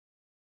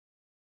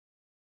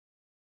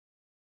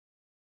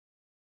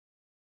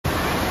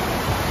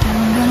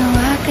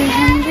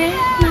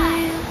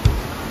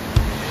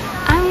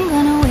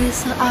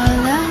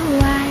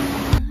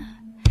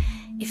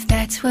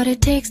That's what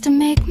it takes to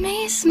make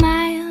me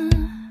smile.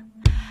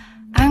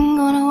 I'm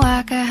gonna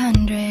walk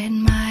 100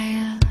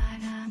 miles.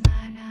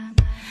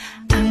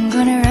 I'm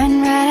gonna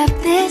run right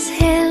up this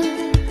hill.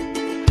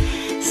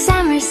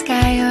 Summer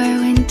sky or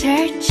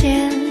winter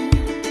chill.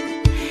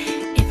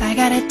 If I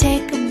gotta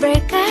take a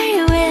break,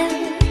 I will.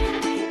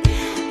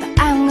 But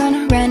I'm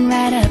gonna run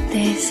right up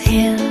this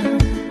hill.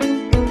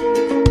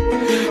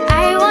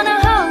 I wanna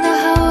hold the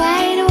whole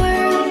wide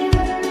world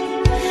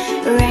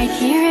right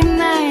here in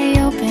my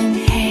open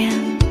hands.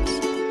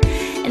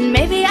 And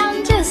maybe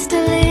I'm just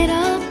a little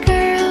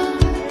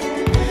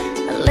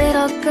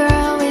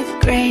girl with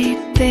great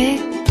big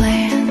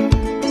plans.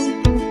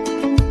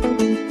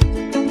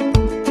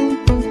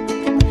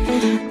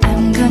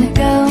 I'm gonna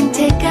go and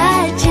take a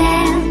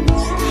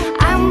chance.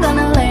 I'm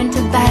gonna learn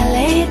to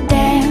ballet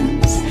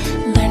dance,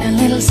 learn a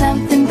little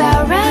something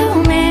about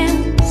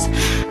romance.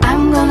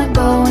 I'm gonna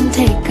go and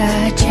take a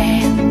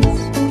chance.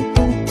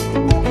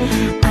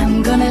 I'm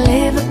gonna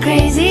live a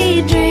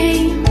crazy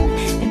dream,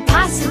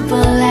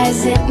 impossible as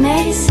it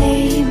may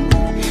seem.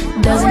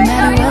 Doesn't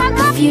matter what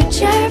the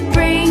future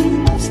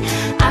brings,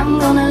 I'm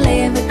gonna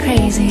live a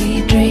crazy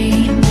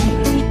dream.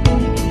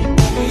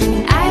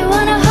 I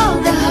wanna hold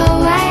the whole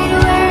wide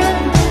world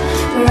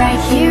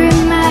right here in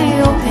my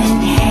open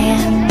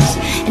hands.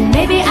 And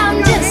maybe I'm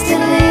just a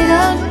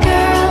little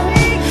girl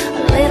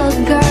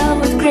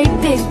with great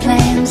big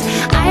plans.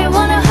 I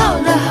wanna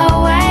hold the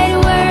whole wide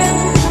world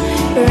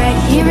right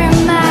here in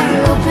my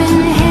open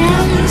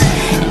hands.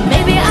 And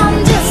maybe I'm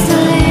just a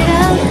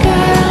little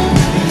girl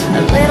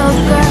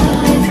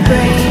with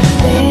great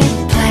big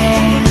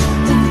plans.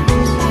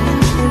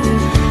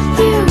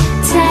 You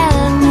tell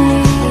me,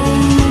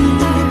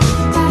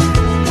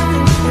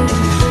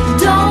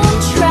 don't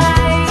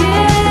try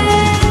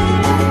it.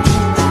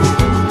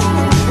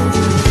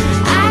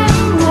 I'm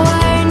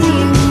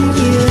warning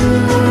you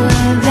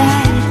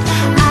that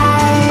I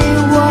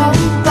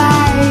won't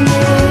buy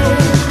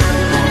it.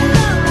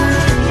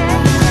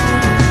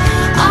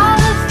 All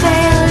the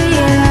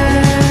failure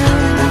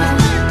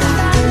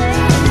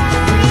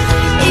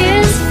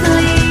is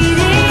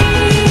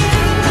fleeting.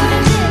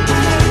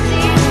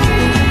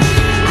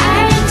 I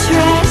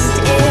trust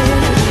it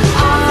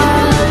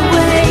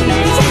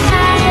always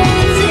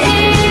has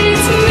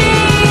its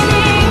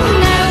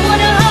meaning. I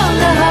wanna hold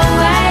the whole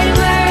wide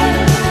world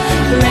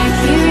right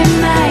here in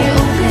my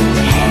open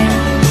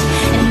hands.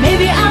 And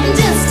maybe I'm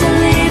just a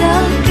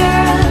little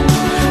girl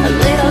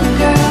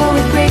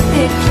with great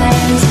big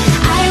plans.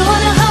 I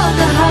wanna hold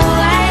the whole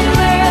wide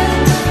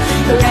world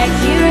right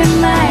here in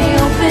my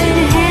open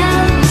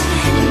hands.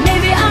 And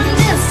maybe I'm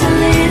just a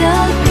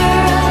little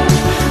girl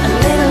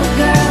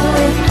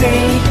with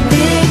great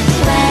big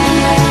plans.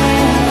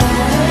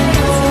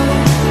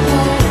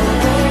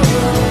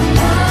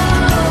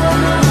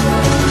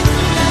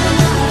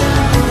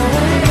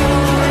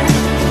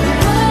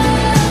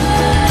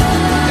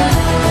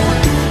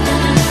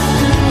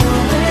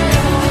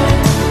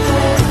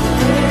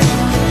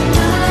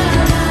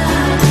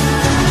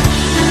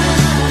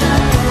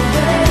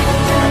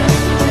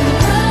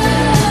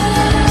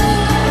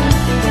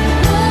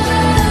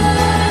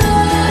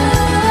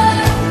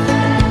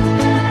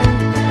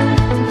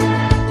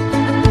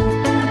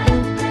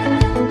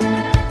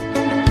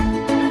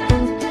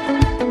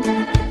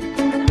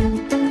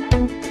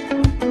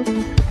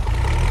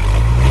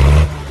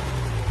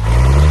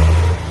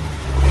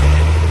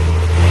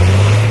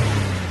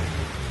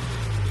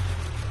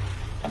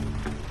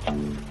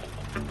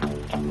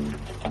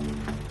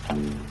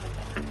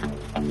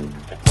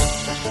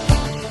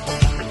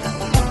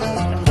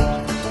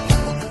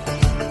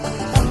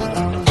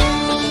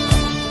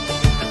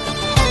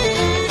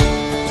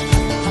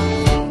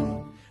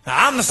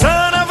 I'm the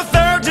son of a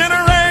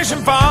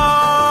third-generation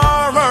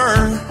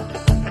farmer.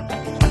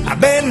 I've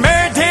been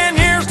married 10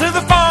 years to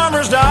the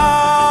farmer's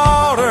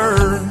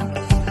daughter.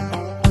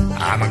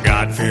 I'm a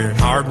God-fearing,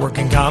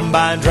 hard-working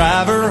combine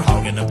driver,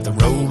 hogging up the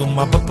road on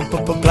my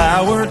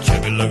plower,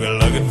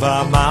 chugga-lugga-lugging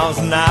 5 miles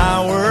an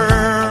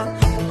hour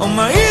on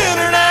my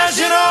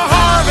international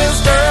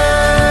harvester.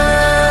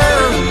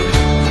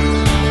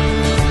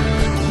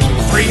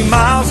 3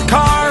 miles of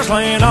cars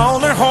laying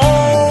on their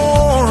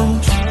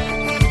horns,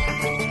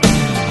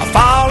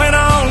 falling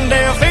on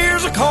deaf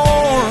ears of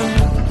corn,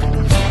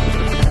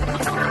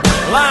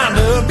 lined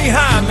up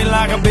behind me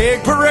like a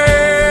big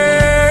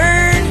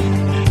parade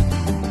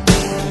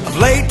of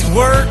late to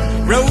work,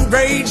 road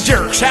rage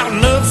jerks,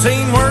 shouting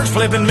obscene words,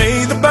 flipping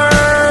me the bird.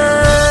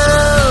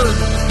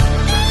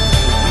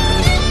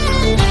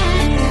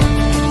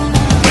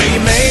 Well, you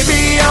may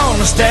be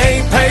on a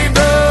state paved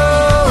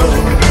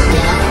road,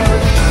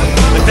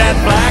 but that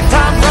black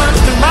top runs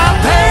through my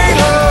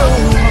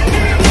payload.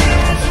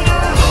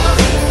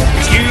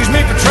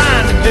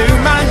 Trying to do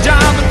my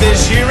job, but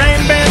this year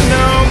ain't been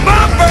no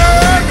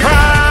bumper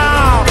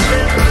crowd.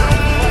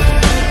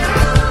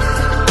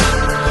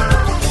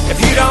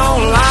 If you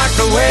don't like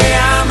the way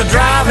I'm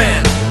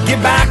driving,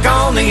 get back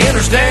on the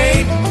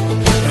interstate.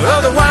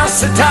 Otherwise,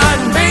 sit tight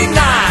and be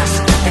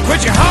nice, and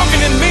quit your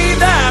honking at me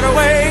that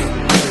way.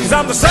 'Cause 'cause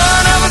I'm the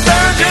son of a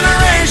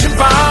third-generation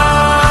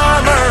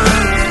farmer.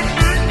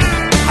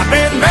 I've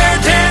been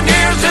married 10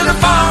 years to the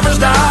farmer's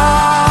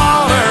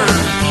daughter.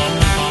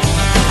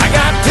 I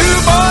got 2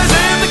 boys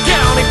in the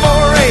county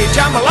 4-H.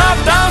 I'm a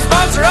lifetime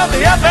sponsor of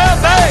the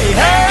FFA.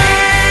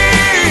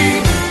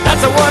 Hey,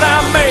 that's what I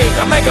make.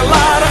 I make a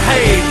lot of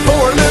hay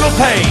for a little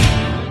pay.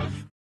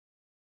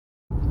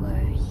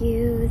 Were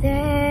you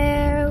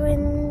there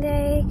when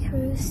they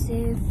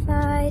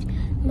crucified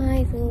my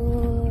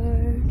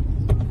Lord?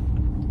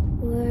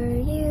 Were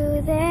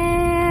you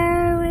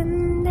there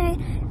when they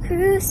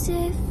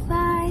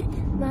crucified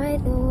my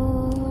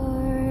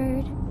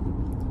Lord?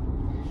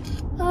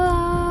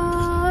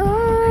 Oh,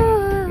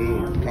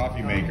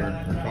 Coffee maker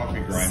or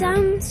coffee grinder.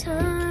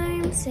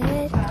 sometimes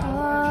it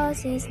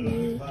causes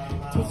me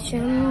to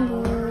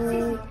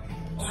tremble,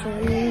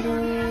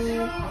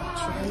 tremble,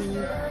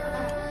 tremble.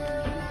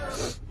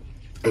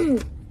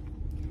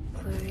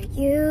 Were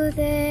you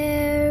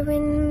there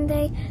when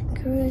they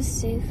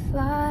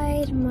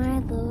crucified my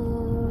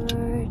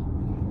Lord?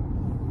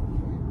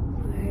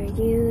 Were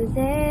you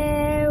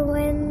there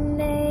when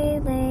they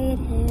laid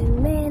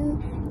him in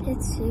the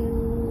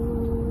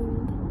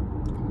tomb?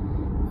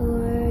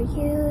 Were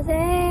you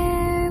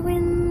there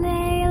when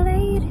they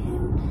laid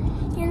him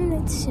in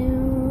the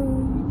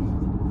tomb?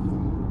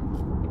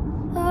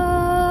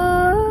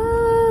 Oh,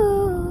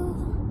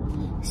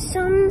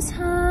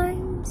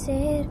 sometimes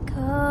it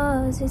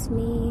causes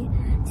me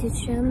to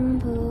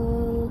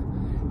tremble,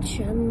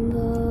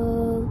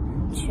 tremble,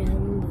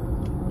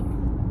 tremble.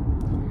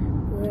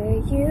 Were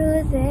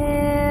you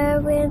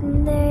there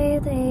when they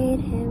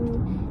laid him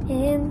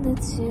in the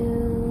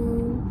tomb?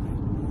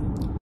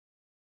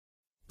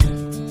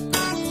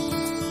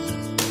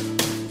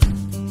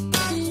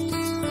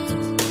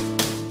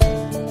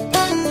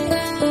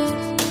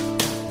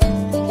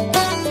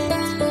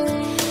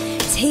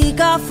 Take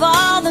off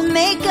all the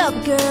makeup,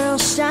 girl,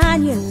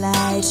 shine your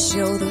light,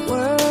 show the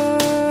world.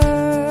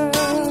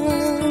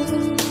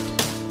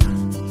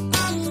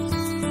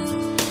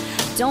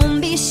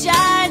 Don't be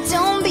shy,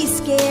 don't be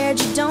scared,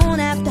 you don't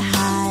have to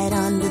hide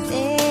under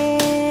there.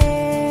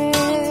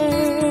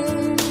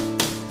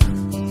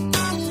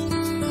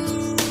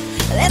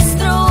 Let's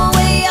throw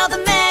away all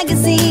the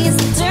magazines,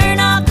 turn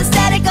off the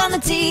static on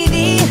the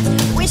TV.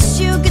 Wish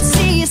you could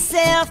see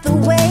yourself the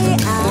way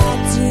I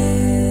do.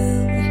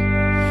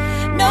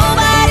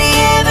 Nobody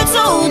ever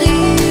told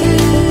you.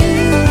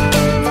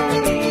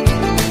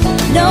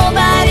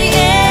 Nobody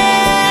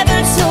ever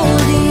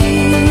told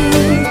you.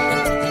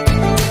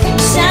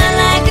 Shine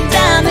like a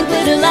diamond,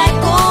 glitter like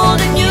gold,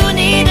 and you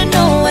need to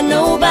know what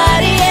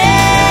nobody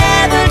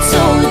ever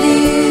told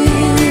you.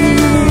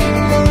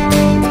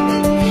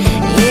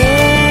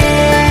 Yeah.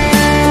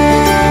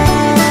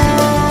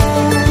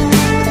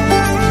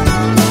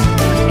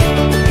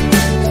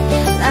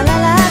 La la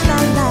la la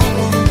la.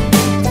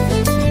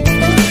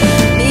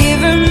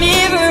 Mirror,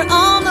 mirror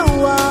on the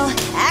wall,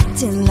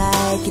 acting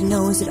like it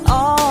knows it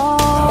all.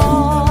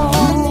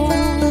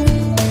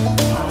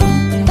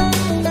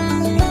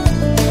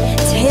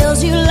 Tells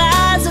you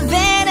lies of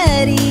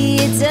vanity,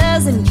 it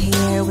doesn't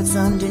care what's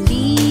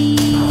underneath.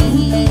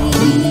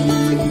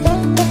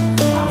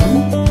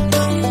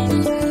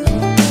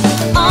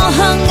 All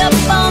hung up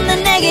on the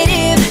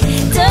negative,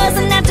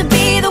 doesn't have to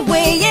be the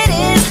way it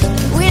is.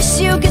 Wish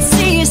you could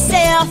see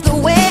yourself the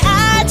way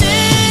I do.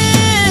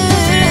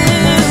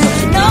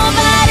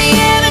 Nobody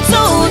ever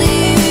told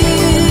you.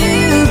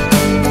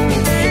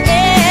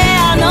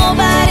 Yeah,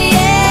 nobody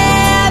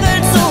ever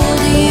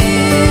told you.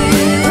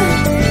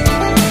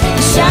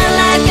 Shine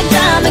like a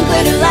diamond,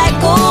 glitter like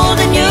gold,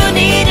 and you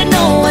need to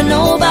know what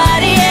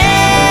nobody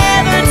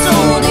ever told you.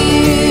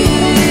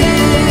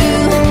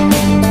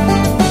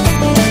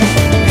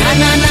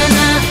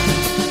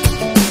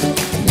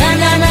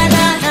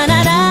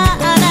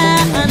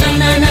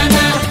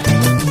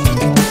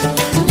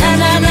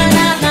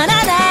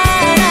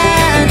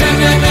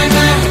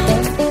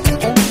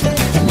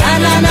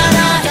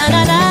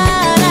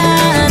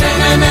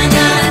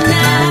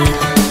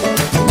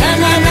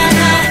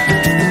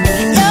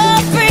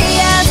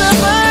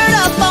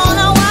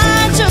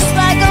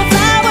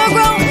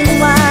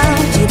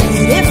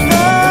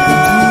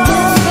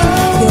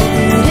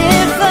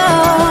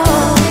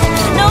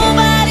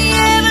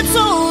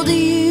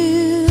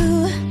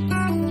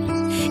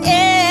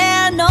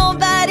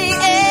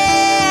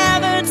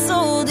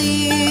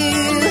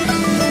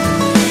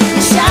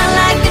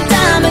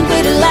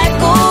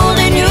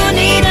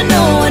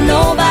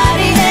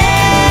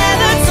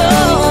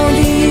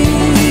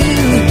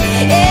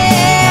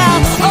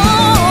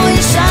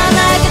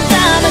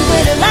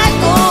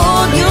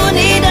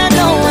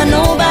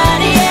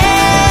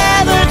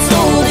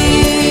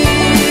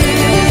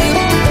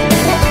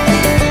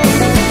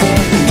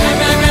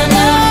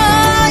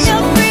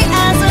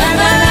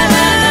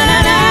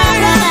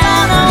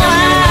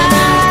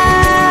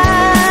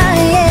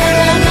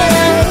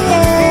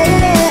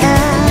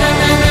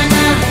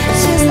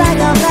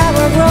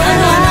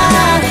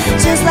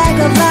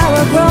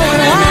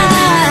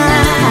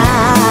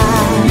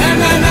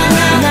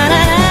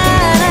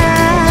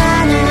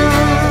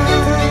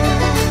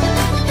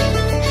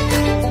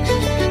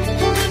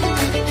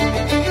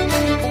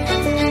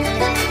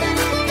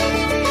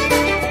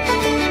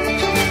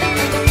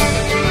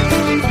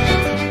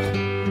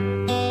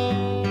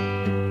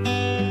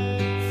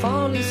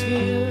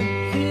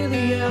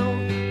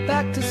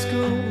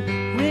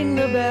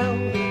 bell,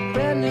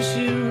 brand new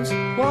shoes,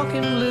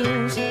 walking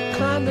blues,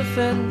 climb the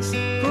fence,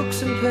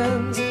 books and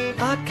pens.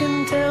 I can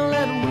tell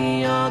that we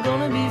are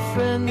gonna be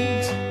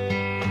friends.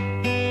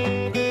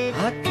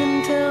 I can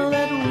tell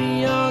that we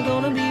are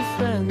gonna be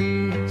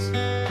friends.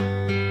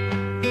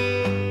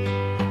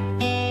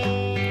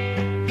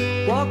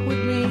 Walk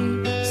with me,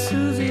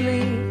 Susie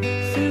Lee,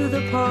 through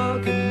the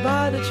park and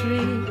by the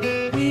tree.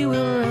 We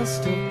will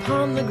rest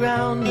upon the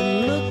ground and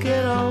look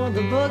at all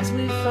the bugs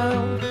we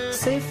found.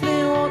 Safely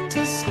walk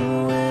to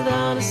school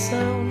without a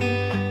sound.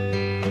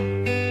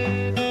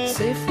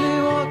 Safely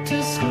walk to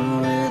school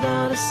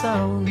without a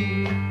sound.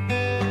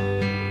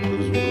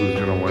 Who's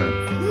gonna win?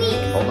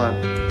 Hold on.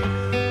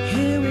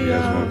 Here we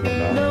are,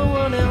 no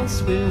one else.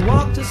 We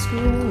walk to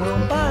school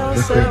all by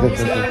ourselves.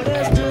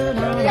 There's dirt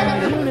on our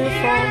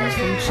uniforms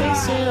from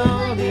chasing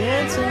all the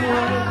ants and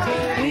worms.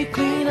 We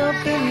clean up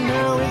and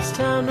now it's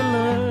time to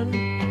learn.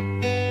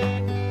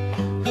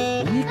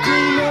 We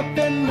clean up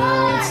and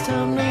now it's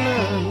time to learn.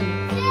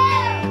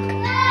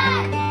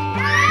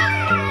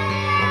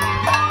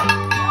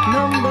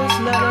 Numbers,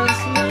 letters,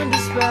 learn to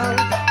spell,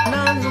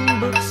 nouns and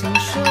books and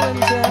show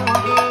and tell.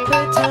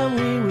 Playtime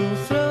we will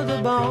throw the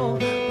ball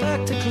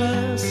back to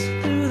class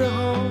through the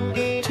hall.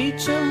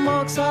 Teacher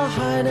marks our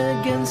hide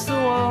against the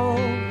wall.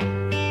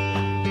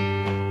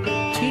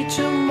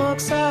 Teacher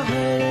marks our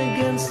hide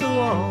against the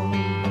wall.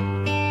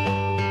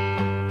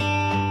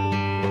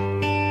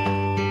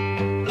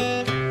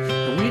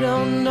 We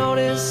don't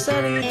notice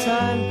any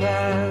time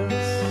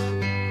pass.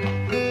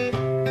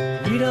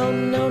 We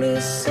don't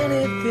notice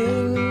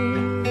anything.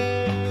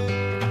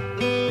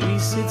 We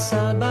sit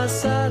side by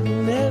side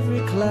in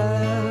every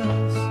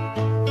class.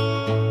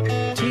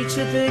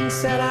 Teacher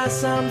thinks that I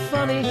sound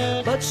funny,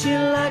 but she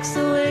likes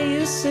the way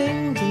you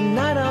sing.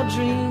 Tonight I'll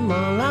dream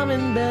while I'm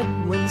in bed,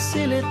 when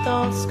silly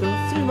thoughts go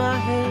through my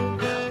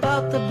head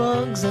about the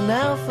bugs and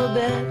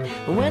alphabet.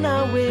 And when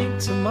I wake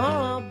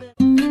tomorrow I'll bet.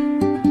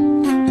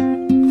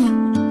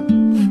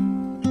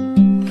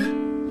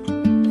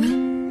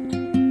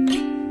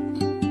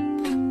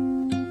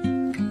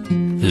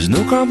 There's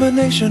no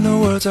combination of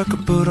words I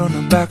could put on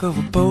the back of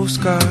a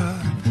postcard.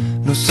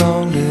 No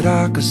song that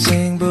I could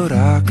sing, but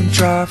I can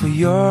try for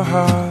your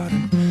heart.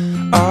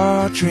 And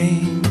our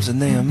dreams, and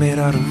they are made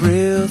out of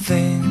real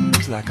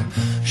things, like a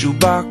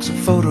shoebox of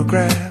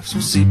photographs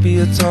with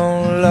sepia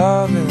tone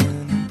loving.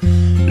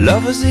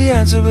 Love is the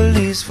answer, at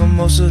least, for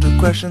most of the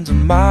questions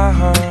in my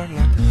heart,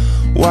 like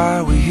why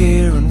are we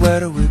here and where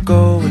do we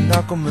go, and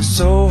how come it's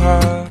so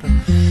hard.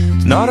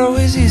 It's not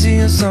always easy,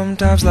 and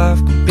sometimes life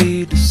can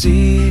be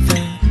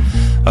deceiving.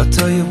 I'll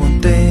tell you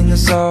one thing,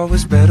 it's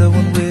always better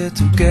when we're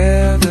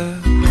together.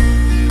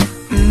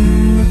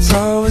 It's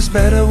always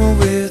better when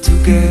we're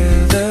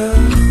together.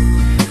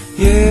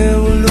 Yeah,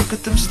 we'll look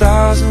at them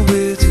stars when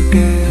we're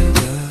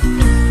together.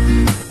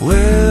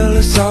 Well,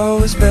 it's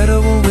always better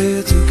when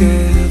we're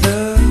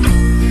together.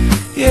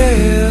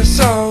 Yeah, it's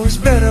always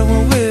better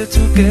when we're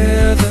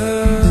together.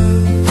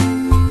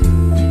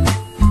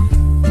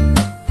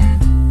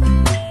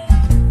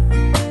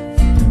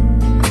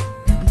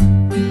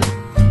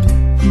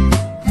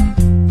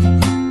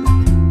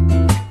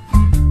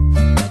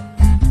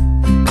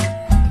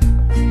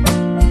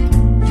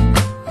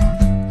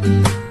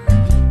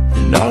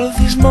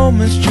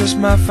 Moments just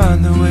might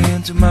find their way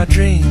into my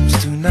dreams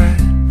tonight,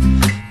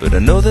 but I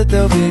know that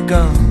they'll be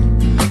gone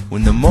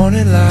when the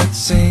morning light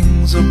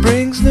sings or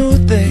brings new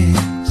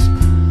things.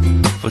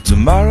 For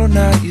tomorrow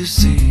night you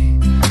see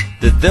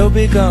that they'll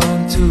be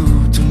gone too.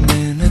 Too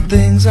many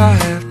things I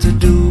have to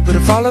do, but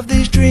if all of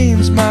these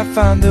dreams might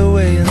find their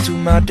way into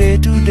my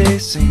day-to-day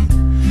scene,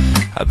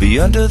 I'd be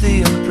under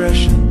the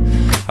impression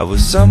I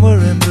was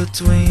somewhere in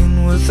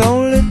between, with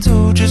only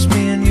two, just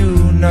me and you.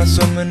 Not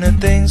so many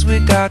things we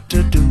got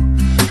to do,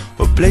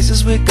 or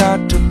places we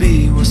got to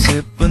be. We'll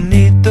sit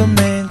beneath the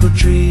mango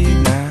tree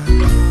now.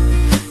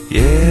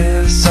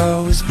 Yeah, it's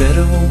always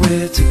better when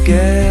we're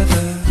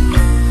together.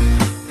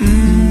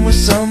 We're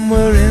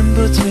somewhere in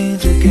between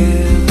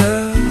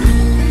together.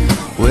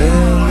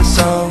 Well, it's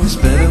always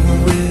better when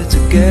we're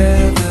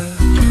together.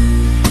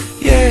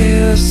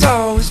 Yeah, it's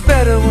always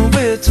better when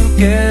we're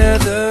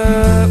together.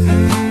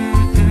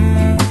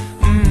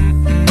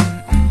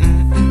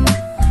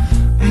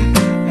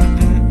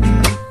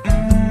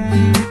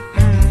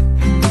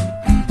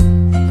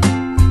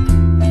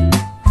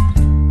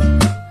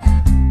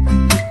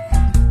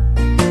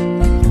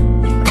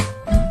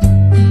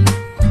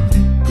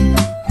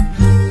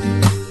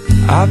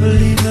 I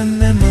believe in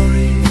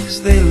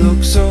memories, they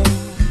look so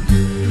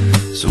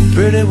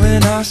pretty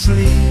when I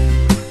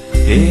sleep.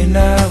 Hey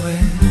now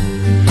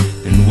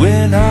and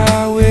when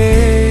I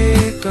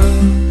wake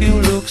up, you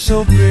look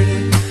so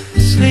pretty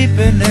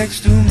sleeping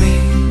next to me.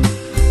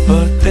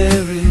 But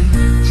there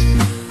is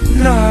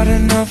not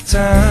enough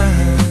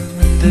time,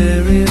 and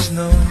there is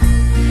no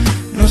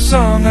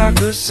song I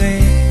could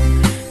sing,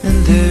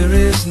 and there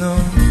is no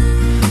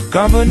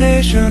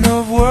combination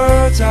of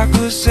words I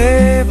could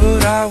say,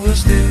 but I will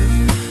still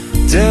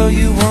tell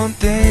you one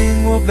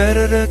thing, we're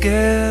better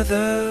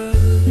together.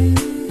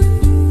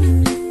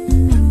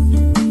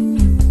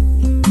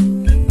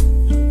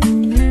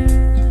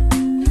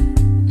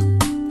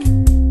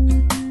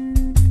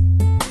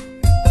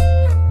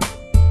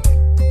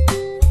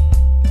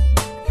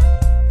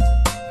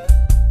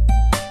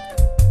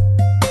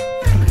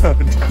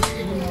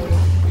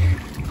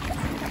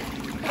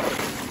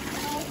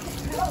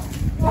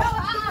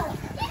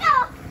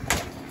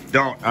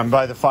 Don't. I'm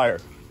by the fire.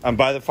 I'm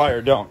by the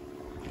fire. Don't.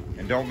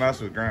 And don't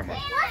mess with Grandma.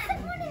 What's the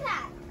point of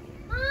that?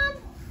 Mom,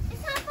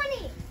 it's not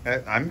funny.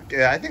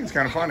 I think it's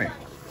kind of funny.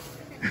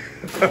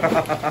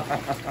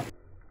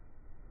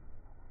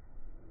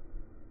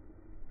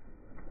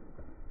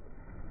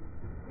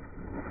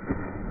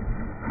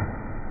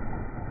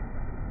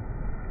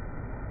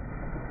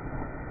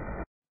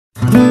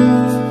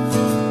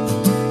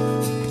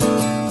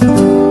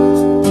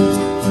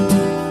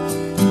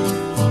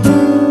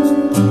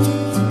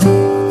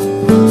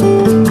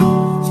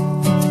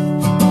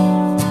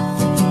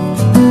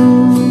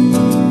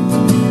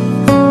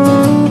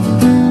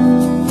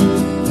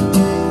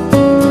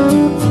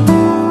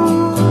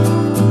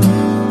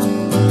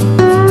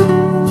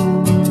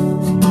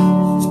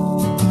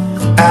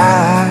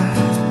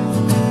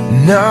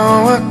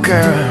 Know a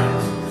girl,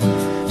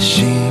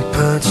 she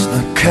puts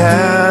the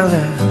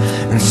color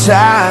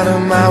inside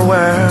of my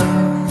world.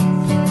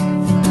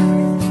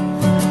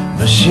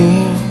 But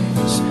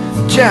she's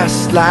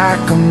just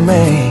like a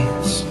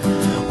maze,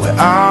 where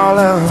all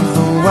of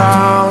the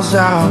walls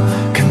are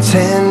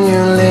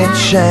continually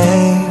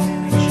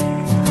change.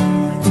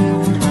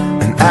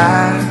 And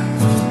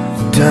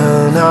I've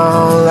done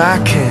all I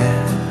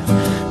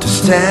can to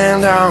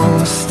stand on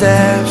the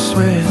steps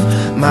with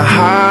my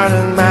heart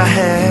in my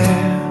hand.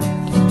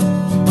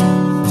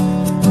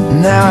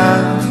 Now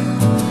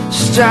I'm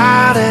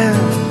starting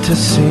to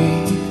see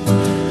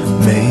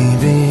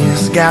maybe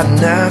it's got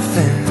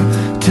nothing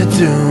to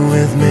do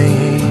with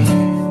me.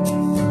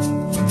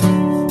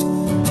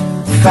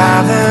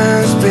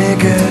 Fathers, be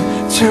good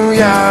to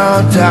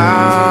your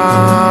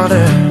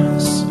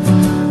daughters.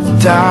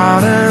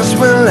 Daughters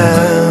will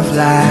love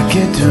like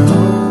you do.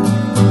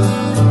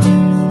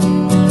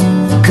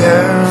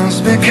 Girls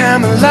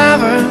become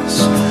lovers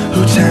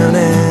who turn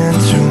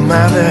into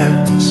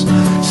mothers.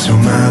 So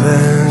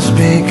mothers,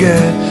 be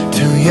good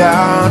to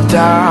your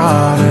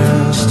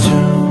daughters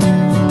too.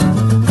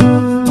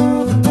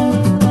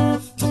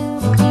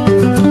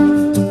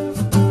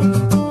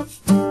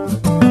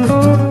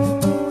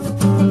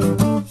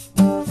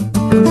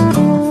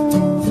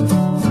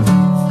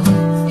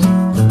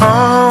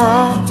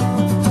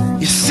 Oh,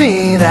 you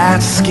see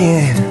that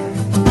skin?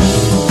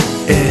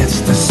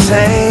 It's the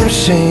same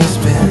she's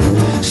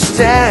been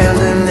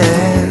standing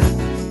in.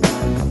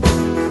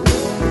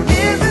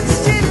 Isn't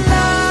she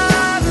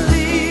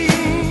lovely?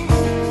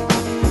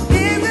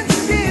 Isn't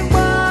she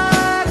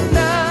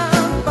wonderful?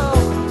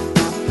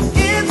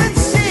 Isn't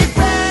she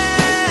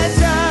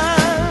precious?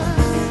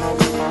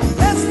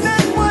 Less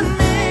than 1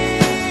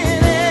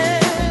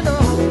 minute.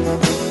 Oh,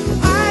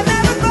 I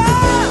never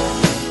thought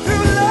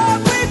through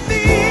love we'd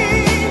be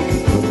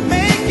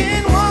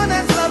making one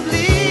as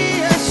lovely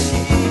as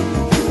she.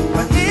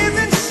 But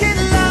isn't she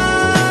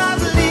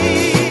lovely,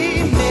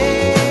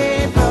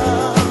 made of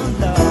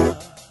love?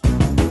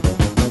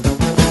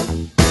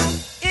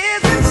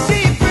 Isn't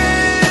she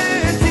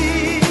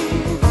pretty?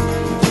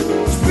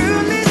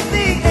 Truly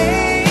the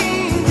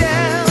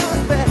angel's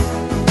best.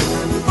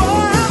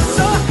 Oh, I'm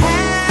so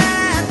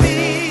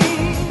happy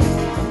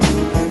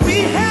we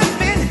have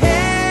been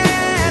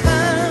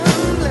heavenly.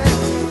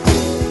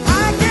 I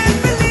can't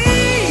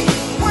believe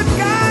what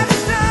God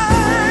has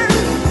done.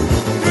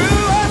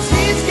 Through us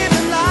He's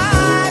given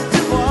life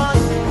to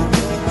one.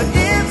 But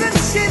isn't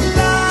she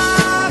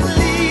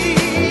lovely,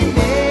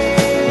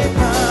 made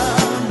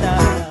from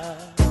love?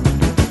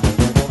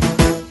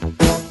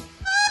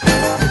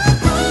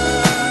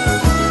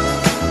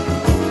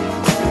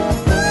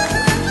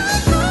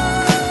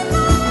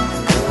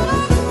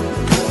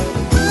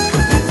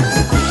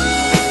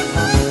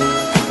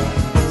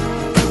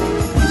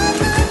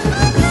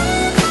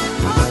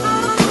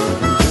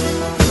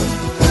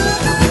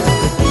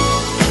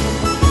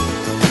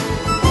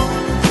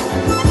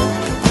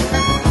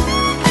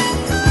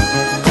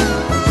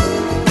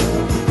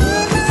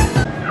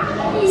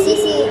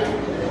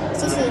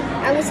 Cece,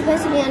 are we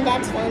supposed to be on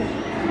Dad's phone?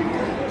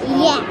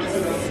 Yes.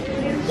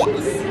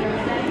 Yes.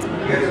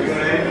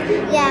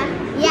 Yeah.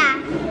 Yeah.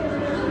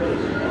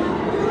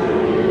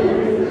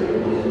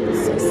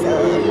 So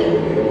silly.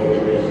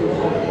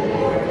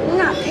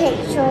 Not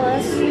pictures.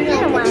 I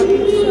don't want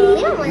pictures.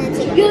 We don't want to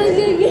take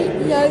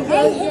pictures.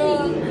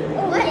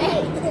 What?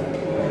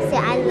 Say, I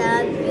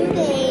love you,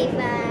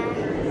 Ava.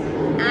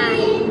 I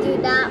do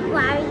not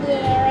want you,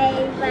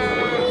 Ava.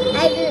 I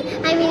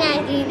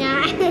do not.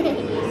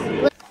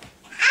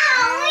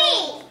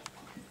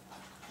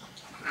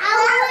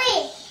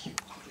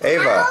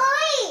 Ava,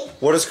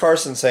 what is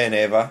Carson saying,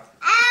 Ava?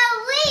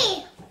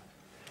 Owie!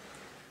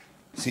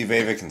 See if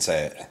Ava can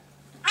say it.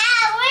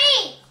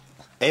 Owie!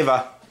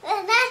 Ava.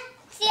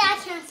 See, I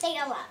can't say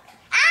a lot.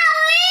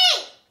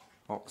 Owie!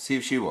 Well, see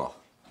if she will.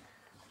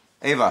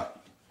 Ava.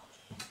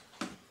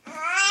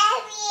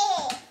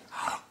 Owie!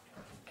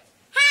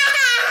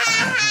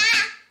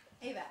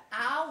 Ava,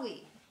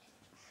 owie.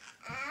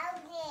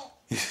 Owie!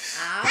 Owie.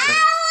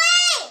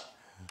 Owie!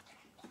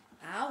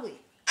 Owie.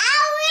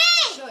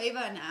 Owie! Show Ava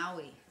an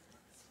owie.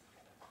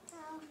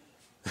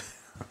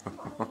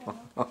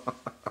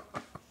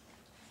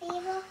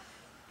 Ava,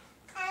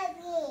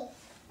 owie.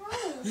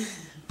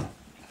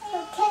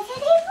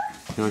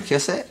 You want to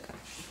kiss it?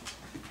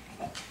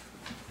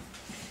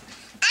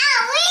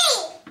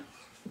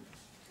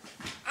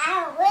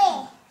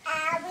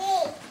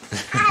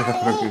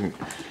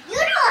 You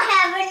don't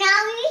have an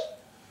owie.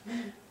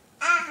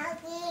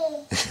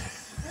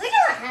 You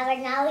don't have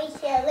an owie,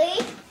 silly.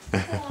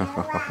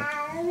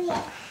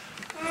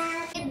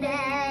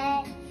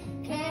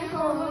 Can't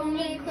hold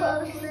me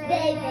close,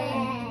 baby.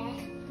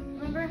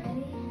 Remember?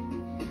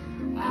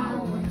 I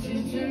want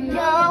you to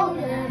know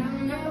that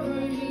I'm never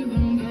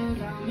leaving,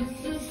 'cause I miss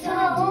you so.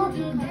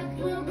 To death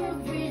will go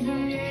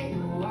freezing. Yeah,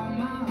 you are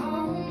my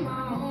home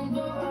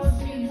for all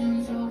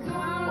seasons. So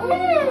come on,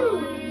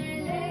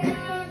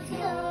 let's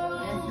go.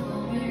 Let's go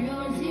where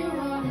you're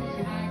zero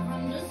and high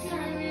from the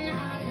sun.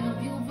 I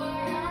love you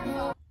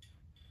forever.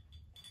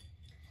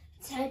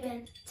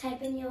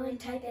 Typing, you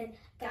ain't typing.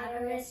 Got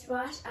a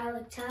wristwatch, I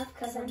look tough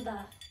 'cause I'm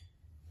buff.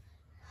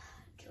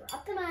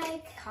 Drop the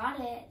mic, caught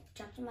it,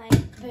 drop the mic,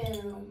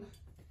 boom.